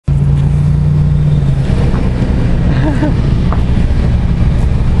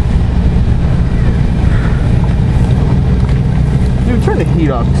heat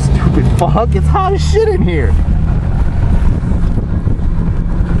up, stupid fuck. It's hot as shit in here.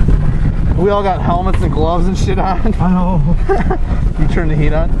 We all got helmets and gloves and shit on. I know. You turn the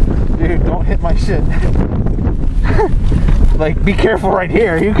heat on? Dude, don't hit my shit. Like, be careful right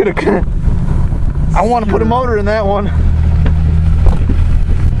here. You could have... I want to put a motor in that one.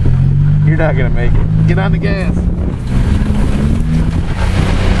 You're not going to make it. Get on the gas.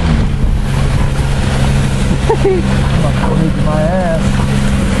 My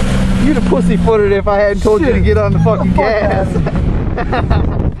ass. You'd have pussyfooted if I hadn't told you to get on the fucking gas.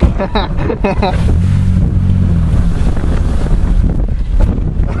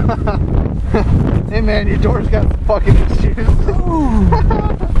 Hey man, your door's got some fucking issues.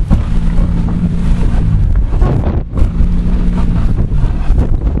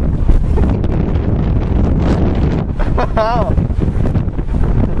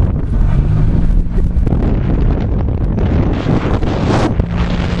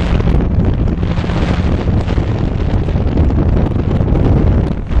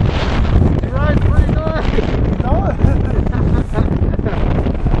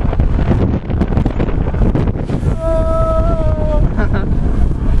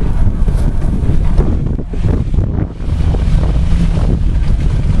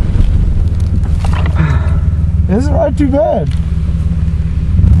 This is not too bad.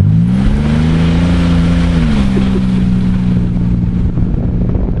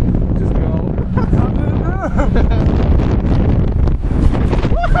 Just go.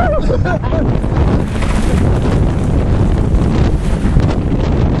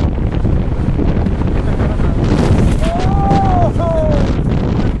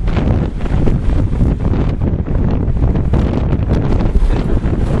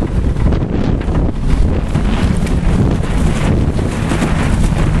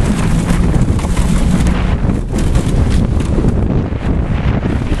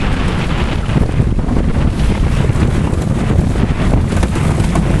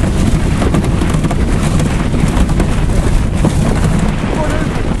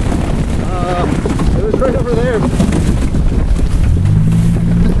 Right over there.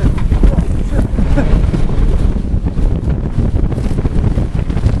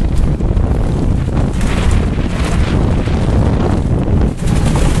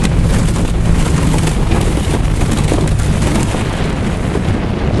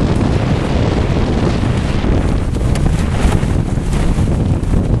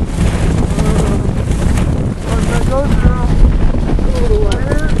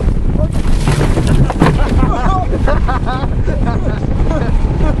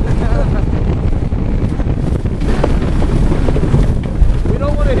 We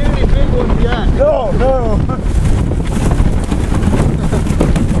don't want to hit any big ones yet. No.